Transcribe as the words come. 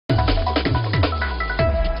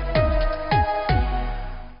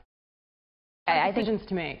decisions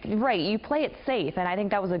to make. Right, you play it safe, and I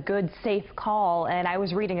think that was a good, safe call. And I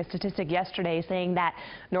was reading a statistic yesterday saying that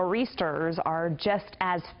nor'easters are just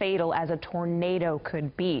as fatal as a tornado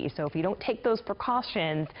could be. So if you don't take those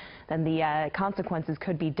precautions, then the consequences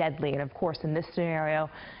could be deadly. And of course, in this scenario,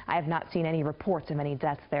 I have not seen any reports of any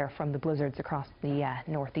deaths there from the blizzards across the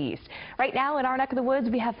northeast. Right now, in our neck of the woods,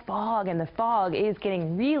 we have fog, and the fog is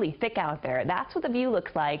getting really thick out there. That's what the view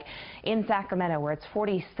looks like in Sacramento, where it's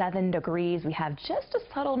 47 degrees. We have just a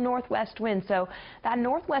subtle northwest wind, so that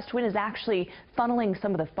northwest wind is actually funneling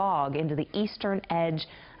some of the fog into the eastern edge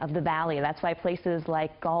of the valley. That's why places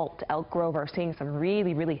like Galt, Elk Grove are seeing some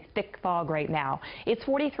really, really thick fog right now. It's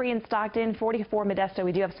 43 in Stockton, 44 Modesto.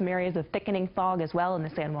 We do have some areas of thickening fog as well in the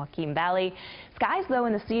San Joaquin Valley. Skies, though,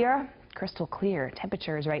 in the Sierra, crystal clear.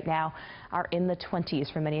 Temperatures right now are in the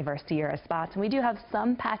 20s for many of our Sierra spots. And we do have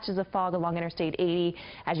some patches of fog along Interstate 80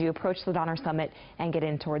 as you approach the Donner Summit and get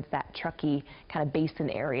in towards that Truckee kind of basin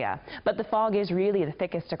area. But the fog is really the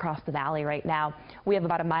thickest across the valley right now. We have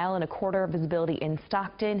about 1.25 miles visibility in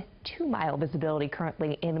Stockton, 2-mile visibility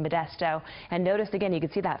currently in Modesto. And notice again, you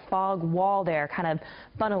can see that fog wall there kind of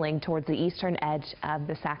funneling towards the eastern edge of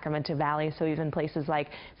the Sacramento Valley. So even places like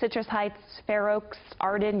Citrus Heights, Fair Oaks,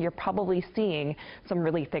 Arden, you're probably seeing some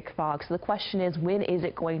really thick fog. So the question is, when is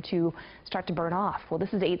it going to start to burn off? Well,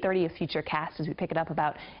 this is 8:30 of Futurecast as we pick it up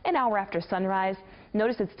about an hour after sunrise.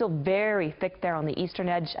 Notice it's still very thick there on the eastern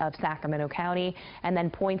edge of Sacramento County, and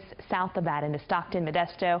then points south of that into Stockton,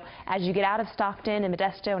 Modesto. As you get out of Stockton and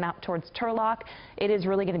Modesto and out towards Turlock, it is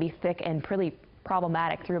really going to be thick and pretty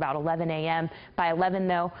problematic through about 11 a.m. By 11,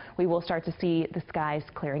 though, we will start to see the skies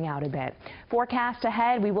clearing out a bit. Forecast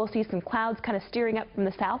ahead, we will see some clouds kind of steering up from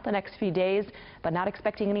the south the next few days, but not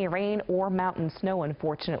expecting any rain or mountain snow,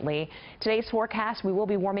 unfortunately. Today's forecast, we will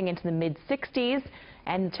be warming into the mid-60s.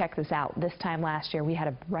 And check this out. This time last year, we had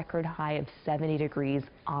a record high of 70 degrees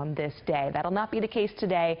on this day. That'll not be the case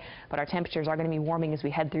today, but our temperatures are going to be warming as we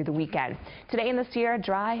head through the weekend. Today in the Sierra,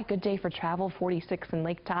 dry, good day for travel, 46 in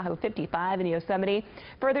Lake Tahoe, 55 in Yosemite.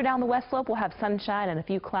 Further down the west slope, we'll have sunshine and a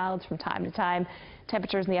few clouds from time to time.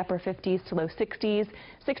 Temperatures in the upper 50s to low 60s.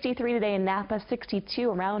 63 today in Napa, 62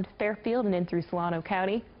 around Fairfield and in through Solano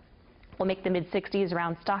County. We'll make the mid-60s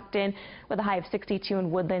around Stockton with a high of 62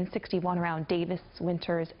 in Woodland, 61 around Davis,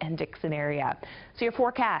 Winters, and Dixon area. So your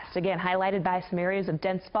forecast, again, highlighted by some areas of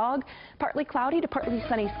dense fog, partly cloudy to partly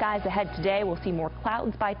sunny skies ahead today. We'll see more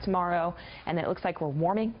clouds by tomorrow, and then it looks like we're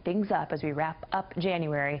warming things up as we wrap up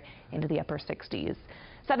January into the upper 60s.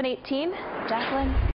 7:18, Jacqueline.